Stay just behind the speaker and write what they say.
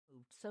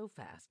so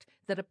fast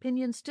that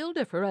opinions still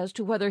differ as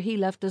to whether he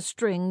left a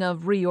string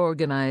of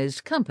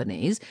reorganized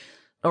companies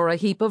or a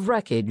heap of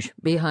wreckage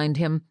behind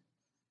him.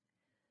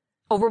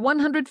 Over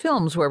 100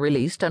 films were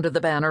released under the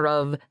banner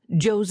of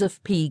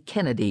Joseph P.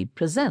 Kennedy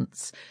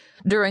Presents,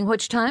 during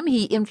which time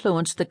he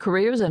influenced the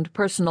careers and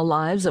personal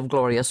lives of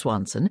Gloria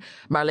Swanson,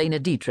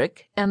 Marlene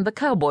Dietrich, and the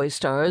cowboy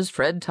stars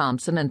Fred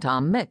Thompson and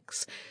Tom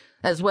Mix,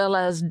 as well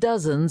as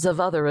dozens of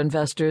other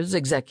investors,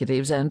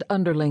 executives, and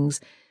underlings.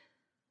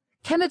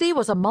 Kennedy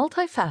was a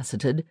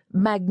multifaceted,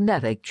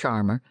 magnetic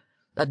charmer,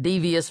 a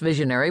devious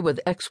visionary with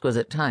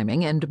exquisite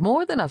timing and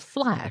more than a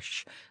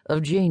flash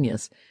of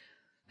genius,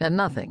 and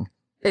nothing,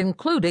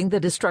 including the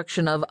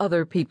destruction of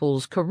other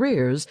people's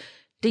careers,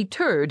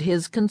 deterred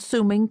his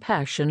consuming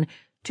passion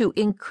to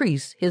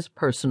increase his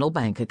personal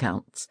bank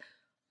accounts.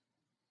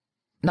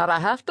 Not a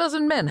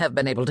half-dozen men have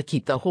been able to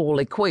keep the whole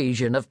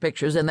equation of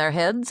pictures in their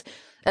heads,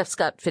 F.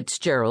 Scott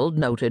Fitzgerald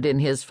noted in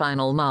his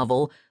final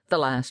novel, The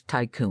Last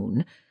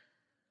Tycoon.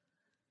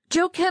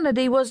 Joe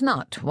Kennedy was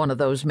not one of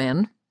those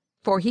men,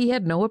 for he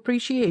had no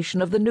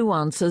appreciation of the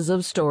nuances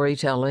of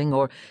storytelling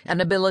or an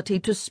ability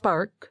to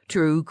spark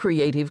true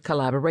creative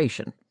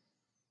collaboration.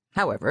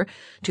 However,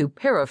 to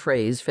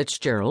paraphrase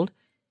Fitzgerald,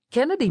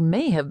 Kennedy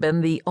may have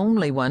been the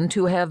only one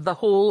to have the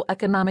whole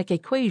economic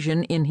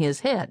equation in his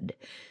head,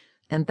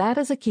 and that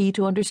is a key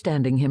to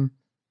understanding him.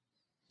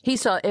 He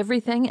saw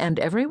everything and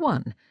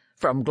everyone,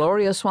 from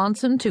Gloria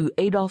Swanson to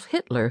Adolf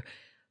Hitler,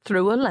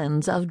 through a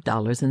lens of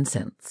dollars and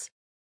cents.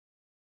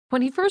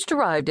 When he first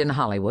arrived in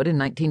Hollywood in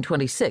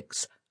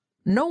 1926,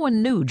 no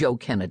one knew Joe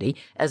Kennedy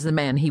as the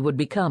man he would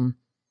become.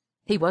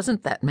 He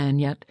wasn't that man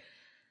yet.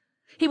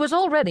 He was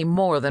already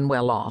more than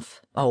well off,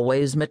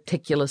 always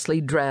meticulously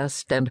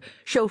dressed and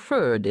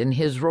chauffeured in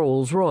his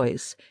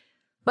Rolls-Royce,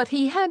 but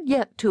he had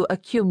yet to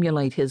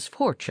accumulate his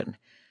fortune.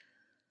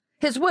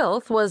 His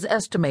wealth was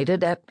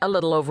estimated at a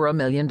little over $1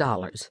 million,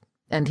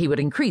 and he would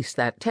increase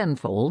that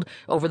tenfold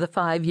over the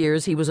 5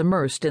 years he was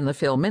immersed in the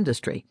film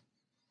industry.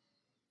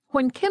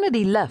 When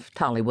Kennedy left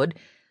Hollywood,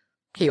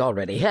 he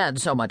already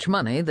had so much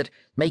money that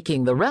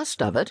making the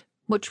rest of it,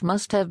 which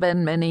must have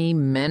been many,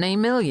 many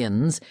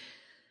millions,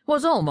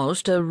 was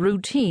almost a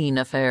routine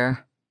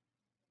affair.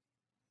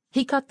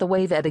 He cut the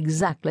wave at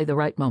exactly the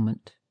right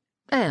moment,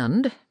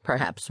 and,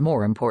 perhaps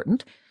more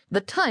important,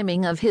 the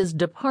timing of his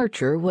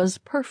departure was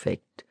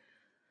perfect.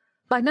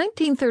 By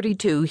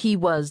 1932, he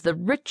was the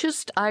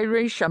richest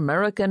Irish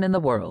American in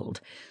the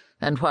world,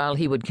 and while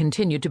he would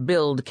continue to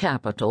build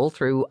capital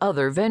through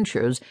other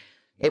ventures,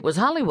 it was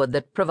Hollywood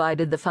that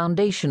provided the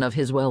foundation of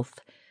his wealth.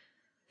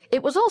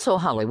 It was also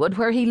Hollywood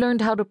where he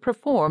learned how to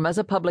perform as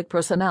a public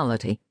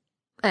personality,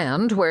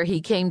 and where he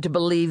came to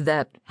believe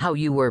that how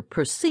you were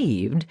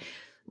perceived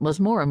was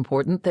more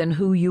important than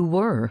who you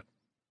were.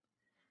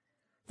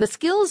 The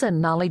skills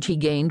and knowledge he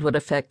gained would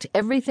affect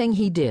everything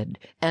he did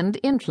and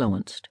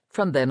influenced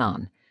from then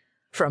on,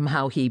 from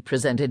how he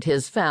presented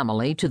his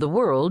family to the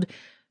world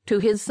to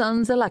his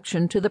son's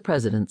election to the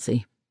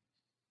presidency.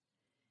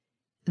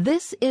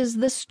 This is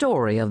the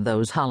story of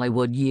those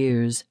Hollywood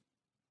years.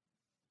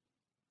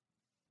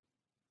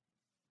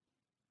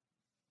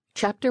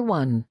 Chapter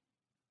 1.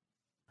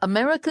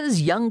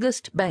 America's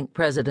Youngest Bank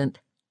President,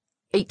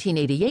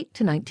 1888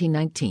 to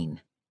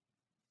 1919.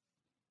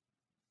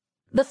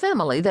 The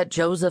family that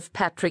Joseph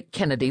Patrick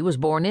Kennedy was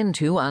born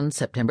into on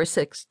September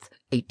 6,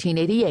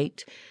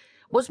 1888,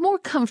 was more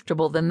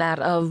comfortable than that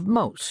of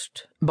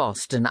most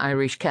Boston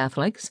Irish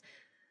Catholics.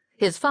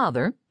 His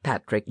father,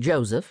 Patrick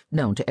Joseph,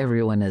 known to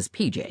everyone as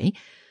PJ,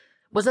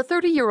 was a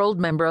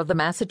 30-year-old member of the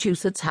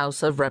Massachusetts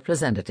House of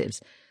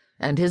Representatives,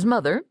 and his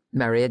mother,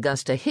 Mary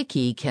Augusta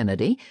Hickey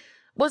Kennedy,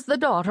 was the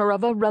daughter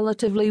of a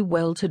relatively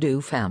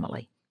well-to-do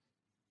family.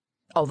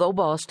 Although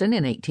Boston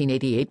in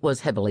 1888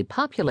 was heavily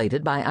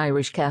populated by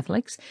Irish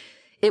Catholics,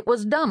 it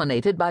was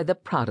dominated by the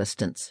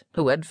Protestants,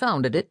 who had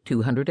founded it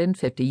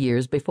 250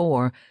 years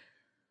before.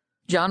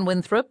 John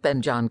Winthrop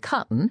and John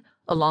Cotton,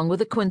 along with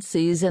the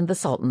Quinceys and the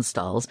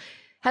Saltonstalls,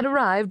 had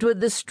arrived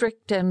with the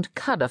strict and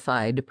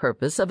codified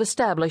purpose of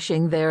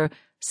establishing their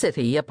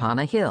city upon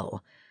a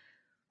hill.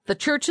 The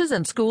churches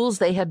and schools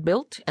they had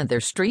built, and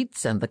their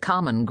streets and the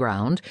common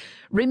ground,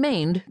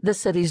 remained the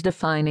city's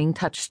defining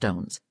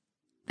touchstones,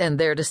 and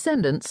their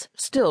descendants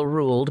still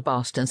ruled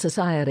Boston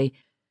society.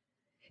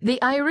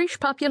 The Irish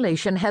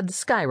population had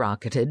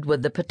skyrocketed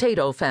with the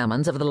potato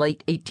famines of the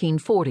late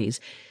 1840s,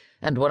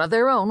 and one of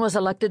their own was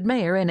elected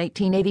mayor in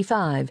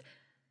 1885.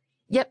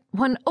 Yet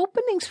when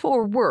openings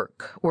for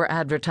work were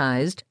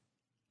advertised,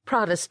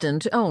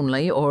 Protestant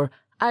only or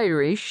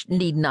Irish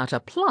need not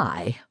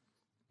apply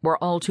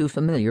were all too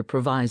familiar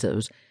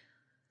provisos.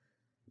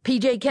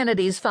 P.J.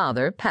 Kennedy's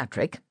father,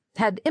 Patrick,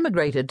 had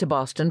immigrated to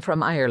Boston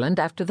from Ireland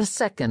after the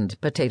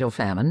second potato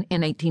famine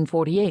in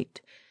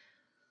 1848.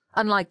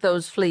 Unlike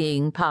those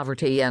fleeing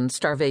poverty and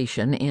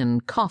starvation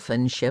in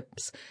coffin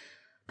ships,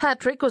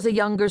 Patrick was a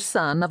younger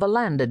son of a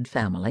landed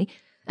family,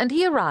 and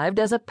he arrived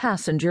as a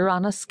passenger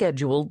on a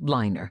scheduled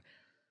liner.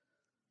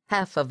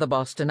 Half of the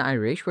Boston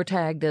Irish were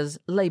tagged as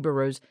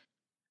laborers,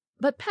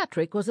 but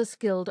Patrick was a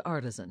skilled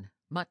artisan,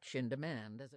 much in demand as a